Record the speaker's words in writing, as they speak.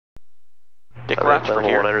Dick Rochfort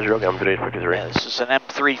here. Yeah, this is an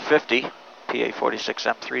M350, PA46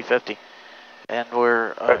 M350, and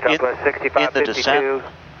we're in the descent,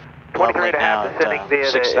 leveling now at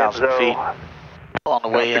 6,000 feet on the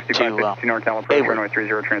way into Hayward,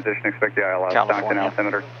 California,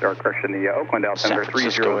 San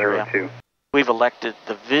Francisco area. We've elected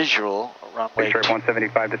the visual runway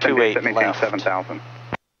 28 left.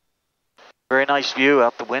 Very nice view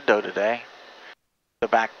out the window today. The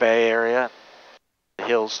Back Bay area, the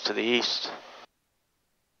hills to the east.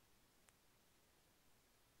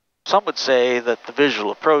 Some would say that the visual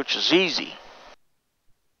approach is easy.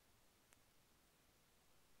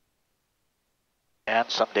 And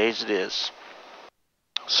some days it is.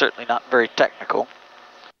 Certainly not very technical,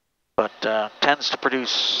 but tends to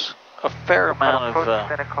produce a fair amount of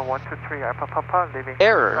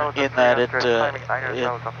error in that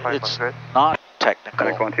it's not technical,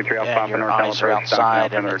 and your eyes are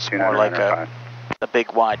outside, and it's more like a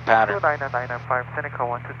big wide pattern.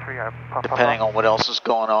 Depending on what else is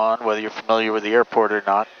going on, whether you're familiar with the airport or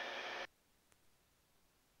not,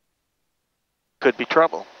 could be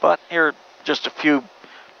trouble. But here are just a few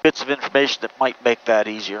bits of information that might make that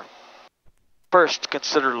easier. First,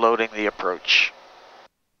 consider loading the approach.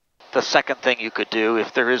 The second thing you could do,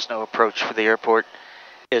 if there is no approach for the airport,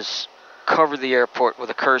 is cover the airport with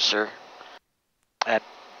a cursor, and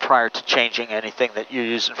prior to changing anything that you're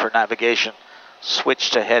using for navigation,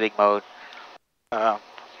 switch to heading mode.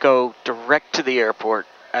 Go direct to the airport,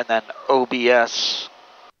 and then OBS,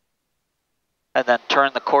 and then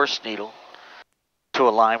turn the course needle to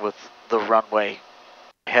align with the runway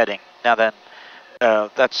heading. Now then,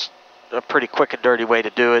 that's a pretty quick and dirty way to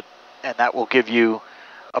do it, and that will give you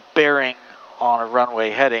a bearing on a runway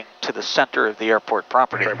heading to the center of the airport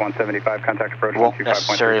property. 175, contact approach. Won't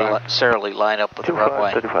necessarily line up with the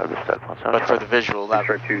runway, but for the visual, that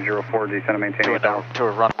to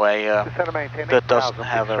a runway that doesn't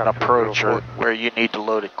have an approach or where you need to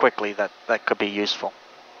load it quickly, that could be useful.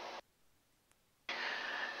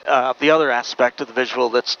 The other aspect of the visual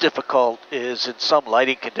that's difficult is in some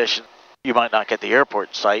lighting conditions, you might not get the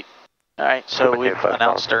airport sight. All right, so we've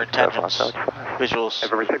announced our intentions, visuals.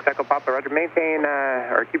 Over 6 Echo Papa, Roger. Maintain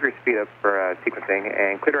or keep your speed up for sequencing,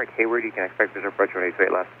 and clear direct Hayward. You can expect visual approach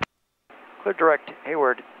 188 left. Clear direct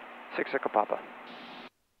Hayward, 6 Echo Papa.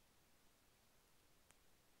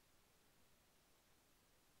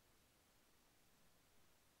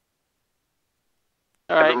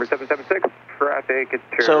 All right. Number 776, traffic.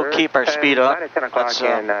 So keep our speed up. 9 at 10 o'clock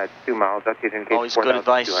and 2 miles. That's always good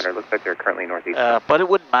advice. Looks like they're currently northeast. But it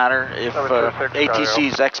wouldn't matter if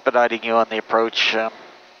ATC is expediting you on the approach.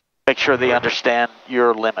 Make sure they understand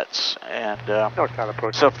your limits. And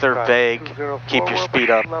so if they're vague, keep your speed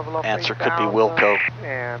up. Answer could be Wilco.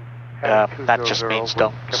 That just means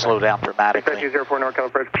don't slow down dramatically,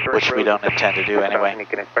 which we don't intend to do anyway. You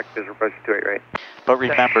can expect visual approach 28 right. But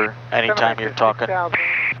remember, anytime you're talking to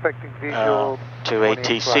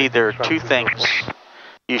ATC, there are two things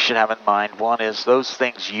you should have in mind. One is those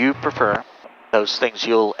things you prefer, those things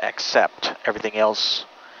you'll accept. Everything else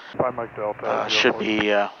should be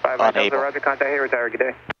unable.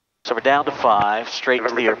 So we're down to 5, straight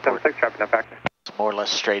to the airport. It's more or less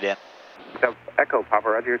straight in. Echo Papa,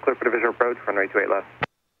 Roger, you're clear for the visual approach, runway 28 left.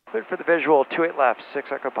 Cleared for the visual, 28 left,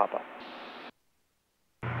 6 Echo Papa.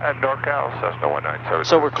 At NorCal, Cessna 197.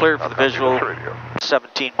 So we're clear for the visual,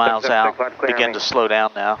 17 miles out, begin to slow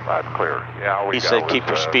down now. That's clear. Yeah, he said keep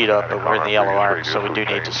your speed up, but we're in the yellow arc, so we do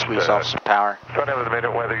need to squeeze off some power.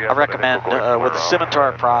 I recommend with the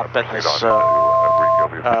Scimitar prop and this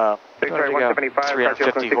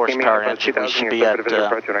 350 horsepower engine, we should be at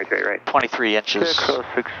 23 inches.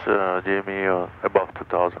 6 Jamie, above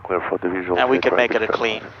 2000, clear for the visual. And we can make it a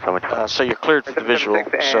clean. So you're cleared for the visual,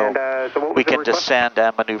 so we can descend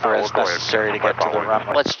and maneuver as necessary to get to the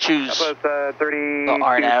runway. Let's choose the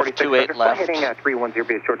RNAV 28 left.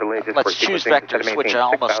 Let's choose vectors, which I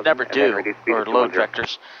almost never do, or load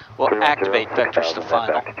vectors. We'll activate vectors to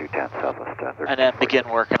final, and then begin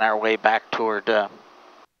working our way back toward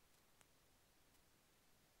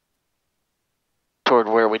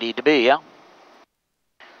where we need to be, yeah?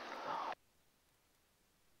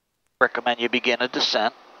 Recommend you begin a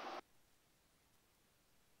descent.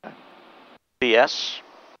 BS.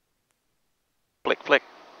 Flick, flick,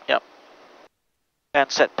 yep. And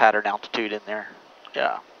set pattern altitude in there,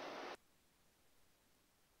 yeah.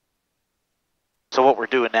 So what we're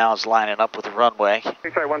doing now is lining up with the runway.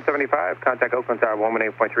 175, contact Oakland Tower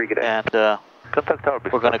 118.3, get in. And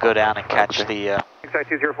we're going to go down and catch the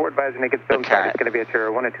 204, advise naked film. It's going to be at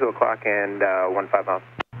your 1 and 2 o'clock and 15 miles.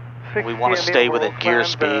 We want to stay within gear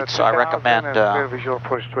speed, so I recommend you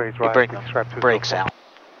bring the brakes out.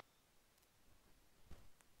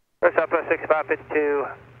 Southwest 6552,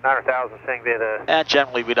 900,000, saying via the... And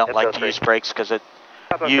generally we don't like to use brakes because it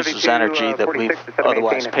uses energy that we've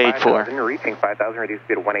otherwise paid for Reaching 5,000, reduced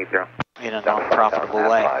speed of 180. in a non-profitable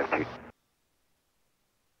way.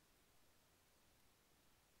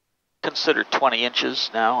 Consider 20 inches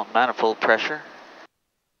now on manifold pressure.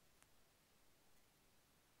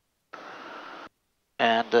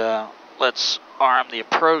 And let's arm the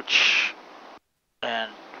approach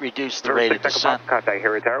and reduce the rate of descent. Contact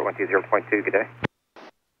Hayward Tower, 120.2, good day.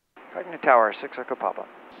 Cognate Tower, 6 Echo Papa.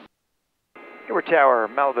 Hayward Tower,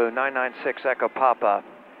 Malibu 996 Echo Papa.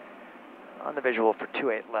 On the visual for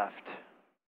 28 left.